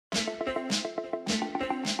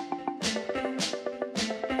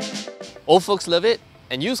Old folks love it,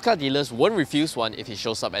 and used car dealers won't refuse one if it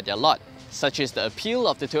shows up at their lot. Such is the appeal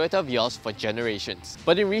of the Toyota Vios for generations.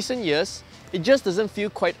 But in recent years, it just doesn't feel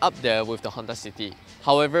quite up there with the Honda City.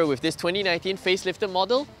 However, with this 2019 facelifted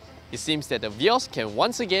model, it seems that the Vios can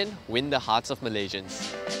once again win the hearts of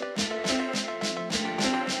Malaysians.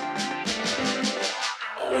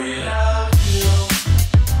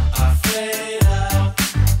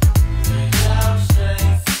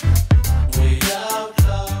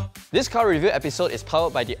 This car review episode is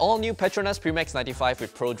powered by the all-new Petronas Premix 95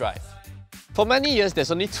 with Pro Drive. For many years,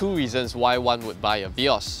 there's only two reasons why one would buy a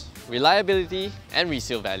Vios: reliability and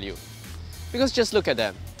resale value. Because just look at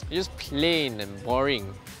them, they're just plain and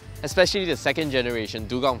boring, especially the second generation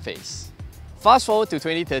Dugong phase. Fast forward to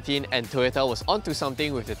 2013 and Toyota was onto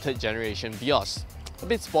something with the third generation Vios. A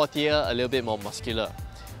bit sportier, a little bit more muscular.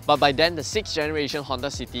 But by then, the 6th generation Honda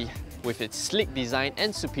City with its sleek design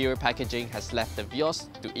and superior packaging has left the Vios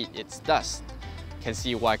to eat its dust. Can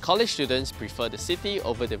see why college students prefer the City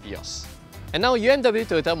over the Vios. And now UMW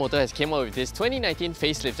Toyota Motor has came out with this 2019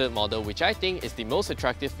 facelifted model, which I think is the most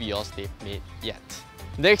attractive Vios they've made yet.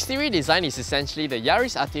 The exterior design is essentially the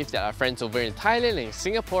Yaris Atif that our friends over in Thailand and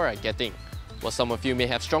Singapore are getting. While some of you may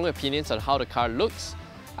have strong opinions on how the car looks,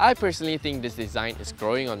 I personally think this design is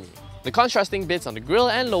growing on me. The contrasting bits on the grille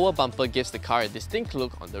and lower bumper gives the car a distinct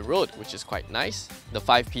look on the road, which is quite nice. The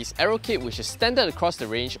 5-piece aero kit, which is standard across the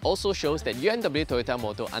range, also shows that UMW Toyota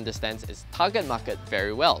Motor understands its target market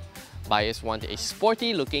very well. Buyers want a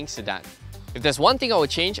sporty looking sedan. If there's one thing I would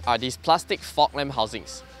change are these plastic fog lamp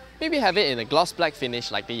housings. Maybe have it in a gloss black finish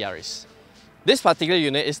like the Yaris. This particular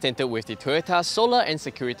unit is tinted with the Toyota Solar and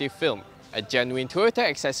Security Film, a genuine Toyota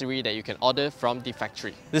accessory that you can order from the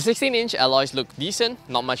factory. The 16-inch alloys look decent,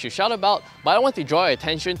 not much to shout about, but I want to draw your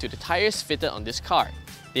attention to the tyres fitted on this car.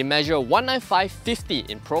 They measure 195/50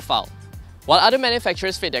 in profile. While other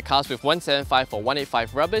manufacturers fit their cars with 175 or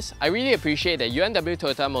 185 rubbers, I really appreciate that UMW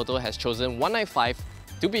Toyota Motor has chosen 195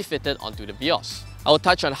 to be fitted onto the Vios. I will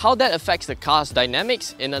touch on how that affects the car's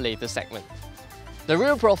dynamics in a later segment. The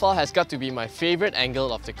rear profile has got to be my favourite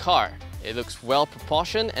angle of the car. It looks well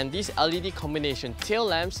proportioned, and these LED combination tail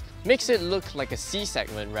lamps makes it look like a C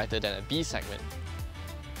segment rather than a B segment.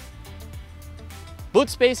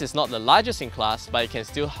 Boot space is not the largest in class, but it can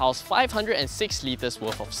still house 506 litres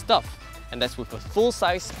worth of stuff, and that's with a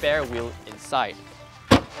full-size spare wheel inside.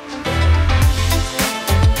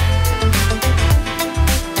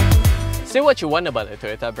 Say what you want about the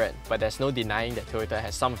Toyota brand, but there's no denying that Toyota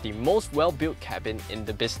has some of the most well-built cabin in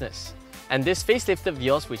the business. And this facelifted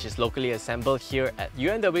Vios, which is locally assembled here at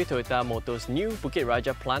UMW Toyota Motor's new Bukit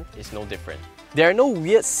Raja plant, is no different. There are no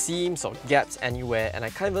weird seams or gaps anywhere, and I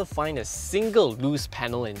can't even find a single loose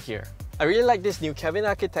panel in here. I really like this new cabin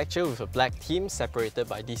architecture with a black theme separated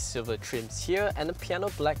by these silver trims here and a piano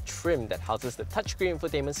black trim that houses the touchscreen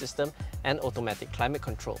infotainment system and automatic climate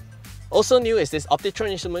control. Also new is this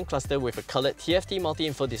Optitron instrument cluster with a coloured TFT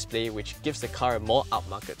multi-info display, which gives the car a more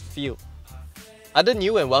upmarket feel. Other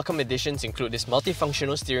new and welcome additions include this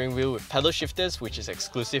multifunctional steering wheel with pedal shifters, which is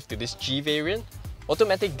exclusive to this G variant,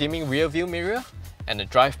 automatic dimming rear view mirror, and a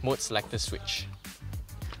drive mode selector switch.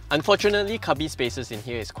 Unfortunately, cubby spaces in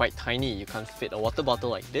here is quite tiny. You can't fit a water bottle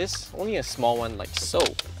like this, only a small one like so.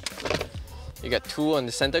 You get 2 on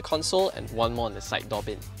the center console and 1 more on the side door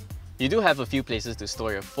bin. You do have a few places to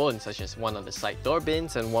store your phone, such as 1 on the side door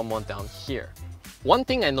bins and 1 more down here. One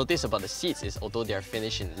thing I noticed about the seats is, although they are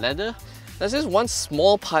finished in leather, there's this one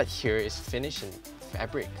small part here is finished in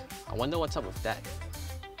fabric. I wonder what's up with that.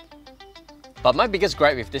 But my biggest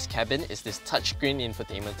gripe with this cabin is this touchscreen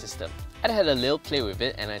infotainment system. I had a little play with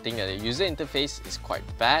it, and I think that the user interface is quite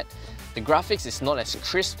bad. The graphics is not as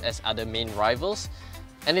crisp as other main rivals,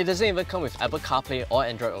 and it doesn't even come with Apple CarPlay or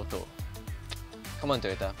Android Auto. Come on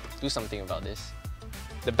Toyota, do something about this.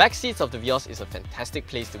 The back seats of the Vios is a fantastic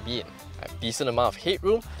place to be in. I have a decent amount of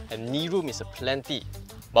headroom and knee room is aplenty.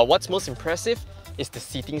 But what's most impressive is the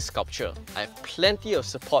seating sculpture. I have plenty of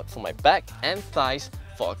support for my back and thighs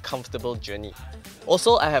for a comfortable journey.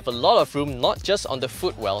 Also, I have a lot of room not just on the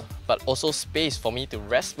footwell, but also space for me to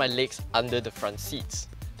rest my legs under the front seats.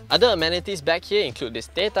 Other amenities back here include this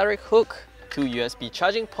teh tarik hook, 2 USB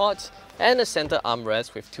charging ports, and a center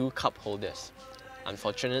armrest with 2 cup holders.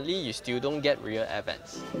 Unfortunately, you still don't get rear air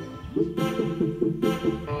vents.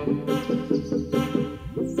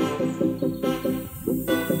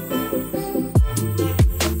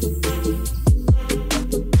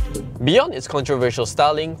 Beyond its controversial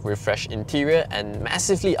styling, refreshed interior, and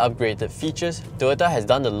massively upgraded features, Toyota has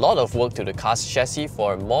done a lot of work to the car's chassis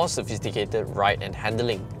for a more sophisticated ride and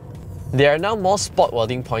handling. There are now more spot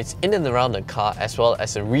welding points in and around the car, as well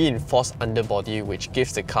as a reinforced underbody which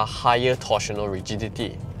gives the car higher torsional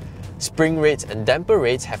rigidity. Spring rates and damper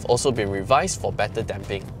rates have also been revised for better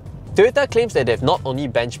damping. Toyota claims that they've not only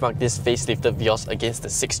benchmarked this facelifted Vios against the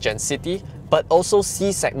 6th Gen City, but also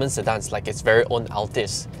C-segment sedans like its very own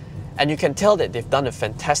Altis. And you can tell that they've done a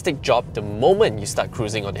fantastic job the moment you start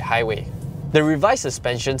cruising on the highway. The revised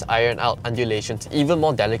suspensions iron out undulations even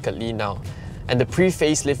more delicately now, and the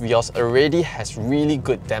pre-facelift Vios already has really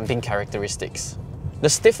good damping characteristics. The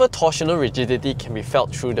stiffer torsional rigidity can be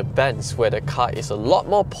felt through the bends, where the car is a lot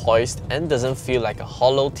more poised and doesn't feel like a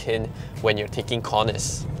hollow tin when you're taking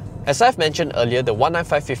corners. As I've mentioned earlier, the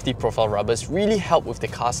 195/50 profile rubbers really help with the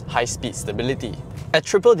car's high-speed stability. At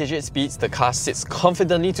triple-digit speeds, the car sits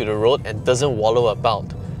confidently to the road and doesn't wallow about.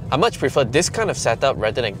 I much prefer this kind of setup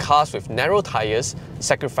rather than cars with narrow tyres,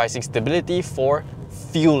 sacrificing stability for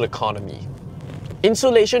fuel economy.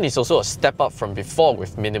 Insulation is also a step up from before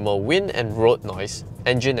with minimal wind and road noise.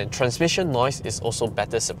 Engine and transmission noise is also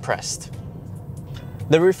better suppressed.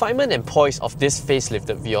 The refinement and poise of this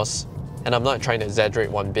facelifted Vios, and I'm not trying to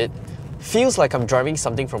exaggerate one bit, feels like I'm driving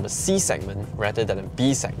something from a C segment rather than a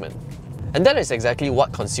B segment. And that is exactly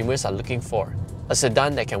what consumers are looking for, a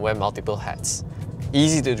sedan that can wear multiple hats.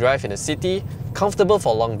 Easy to drive in the city, comfortable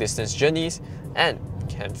for long distance journeys, and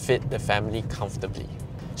can fit the family comfortably.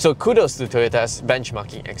 So kudos to Toyota's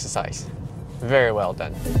benchmarking exercise. Very well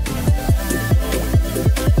done.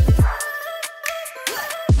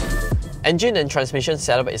 Engine and transmission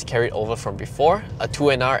setup is carried over from before, a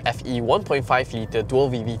 2NR FE 1.5 litre dual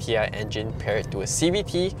VVTi engine paired to a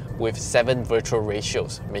CVT with 7 virtual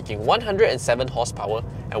ratios, making 107 horsepower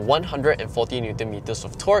and 140 Nm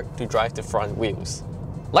of torque to drive the front wheels.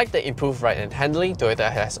 Like the improved ride and handling, Toyota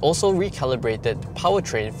has also recalibrated the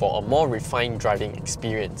powertrain for a more refined driving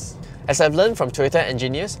experience. As I've learned from Toyota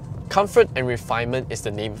engineers, comfort and refinement is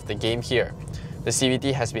the name of the game here. The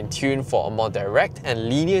CVT has been tuned for a more direct and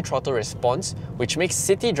linear throttle response, which makes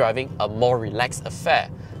city driving a more relaxed affair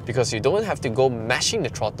because you don't have to go mashing the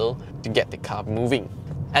throttle to get the car moving.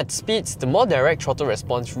 At speeds, the more direct throttle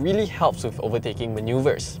response really helps with overtaking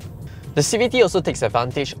maneuvers. The CVT also takes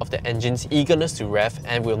advantage of the engine's eagerness to rev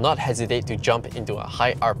and will not hesitate to jump into a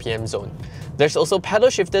high RPM zone. There's also paddle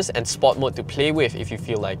shifters and sport mode to play with if you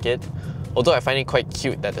feel like it, although I find it quite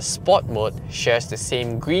cute that the sport mode shares the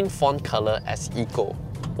same green font color as Eco.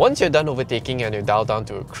 Once you're done overtaking and you dial down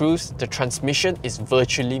to a cruise, the transmission is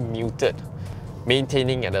virtually muted.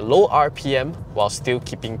 Maintaining at a low RPM while still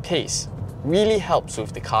keeping pace really helps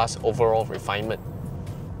with the car's overall refinement.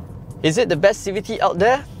 Is it the best CVT out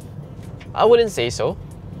there? I wouldn't say so,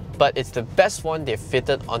 but it's the best one they've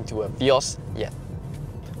fitted onto a Vios yet.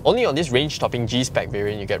 Only on this range-topping G-Spec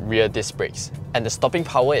variant you get rear disc brakes, and the stopping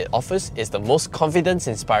power it offers is the most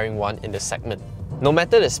confidence-inspiring one in the segment. No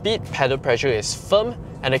matter the speed, pedal pressure is firm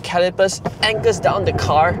and the calipers anchors down the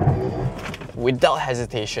car without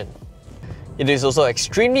hesitation. It is also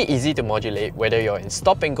extremely easy to modulate whether you're in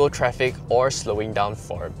stop-and-go traffic or slowing down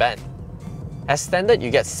for a bend. As standard,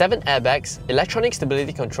 you get 7 airbags, electronic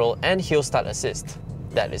stability control and hill start assist.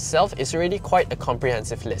 That itself is already quite a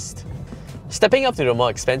comprehensive list. Stepping up to the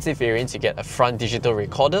more expensive variants, you get a front digital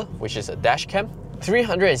recorder, which is a dash cam,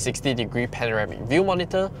 360-degree panoramic view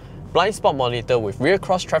monitor, blind spot monitor with rear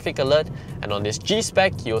cross traffic alert, and on this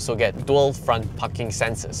G-Spec, you also get dual front parking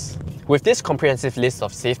sensors. With this comprehensive list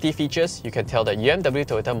of safety features, you can tell that UMW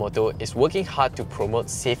Toyota Motor is working hard to promote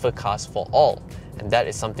safer cars for all, and that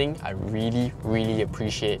is something I really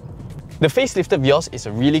appreciate. The facelifted Vios is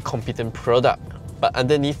a really competent product, but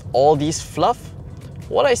underneath all these fluff,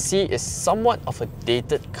 what I see is somewhat of a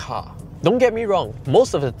dated car. Don't get me wrong,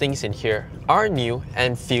 most of the things in here are new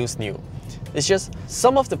and feels new. It's just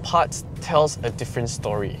some of the parts tells a different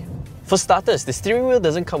story. For starters, the steering wheel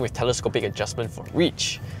doesn't come with telescopic adjustment for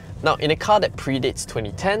reach. Now, in a car that predates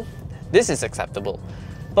 2010, this is acceptable.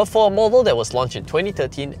 But for a model that was launched in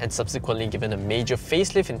 2013 and subsequently given a major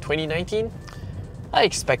facelift in 2019, I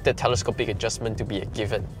expected telescopic adjustment to be a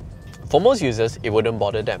given. For most users, it wouldn't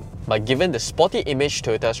bother them, but given the sporty image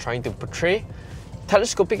Toyota is trying to portray,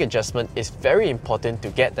 telescopic adjustment is very important to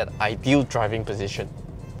get that ideal driving position.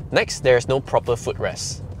 Next, there is no proper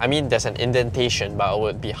footrest. I mean, there's an indentation, but I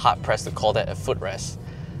would be hard-pressed to call that a footrest.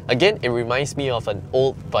 Again, it reminds me of an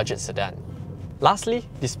old budget sedan. Lastly,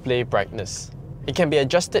 display brightness. It can be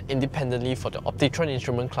adjusted independently for the Optitron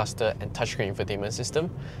instrument cluster and touchscreen infotainment system,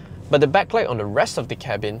 but the backlight on the rest of the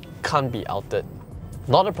cabin can't be altered.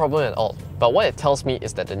 Not a problem at all, but what it tells me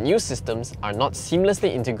is that the new systems are not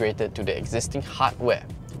seamlessly integrated to the existing hardware.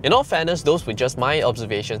 In all fairness, those were just my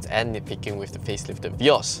observations and nitpicking with the facelifted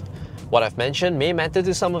Vios. What I've mentioned may matter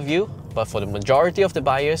to some of you, but for the majority of the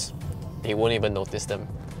buyers, they won't even notice them,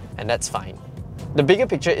 and that's fine. The bigger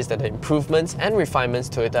picture is that the improvements and refinements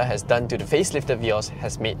Toyota has done to the facelifted Vios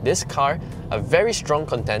has made this car a very strong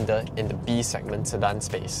contender in the B segment sedan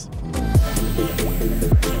space.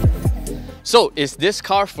 So, is this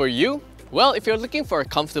car for you? Well, if you're looking for a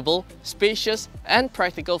comfortable, spacious and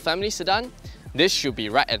practical family sedan, this should be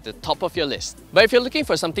right at the top of your list. But if you're looking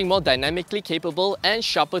for something more dynamically capable and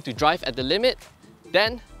sharper to drive at the limit,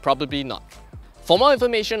 then probably not. For more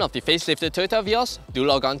information of the facelifted Toyota Vios, do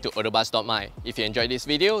log on to AutoBuzz.my. If you enjoyed this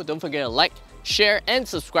video, don't forget to like, share and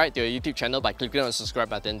subscribe to our YouTube channel by clicking on the subscribe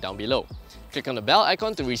button down below. Click on the bell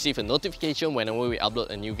icon to receive a notification whenever we upload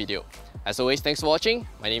a new video. As always, thanks for watching.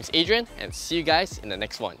 My name is Adrian and see you guys in the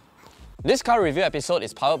next one. This car review episode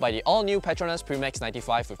is powered by the all-new Petronas Premix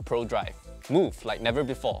 95 with Pro Drive. Move like never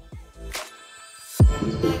before.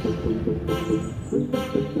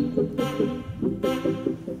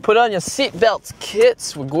 Put on your seatbelts,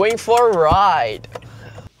 kids. We're going for a ride.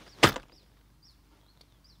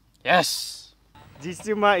 Yes!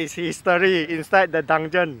 Jisuma is history inside the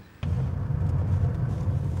dungeon.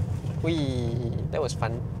 Whee, that was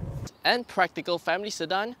fun. And practical family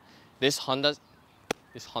sedan, this Honda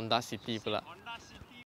City pula.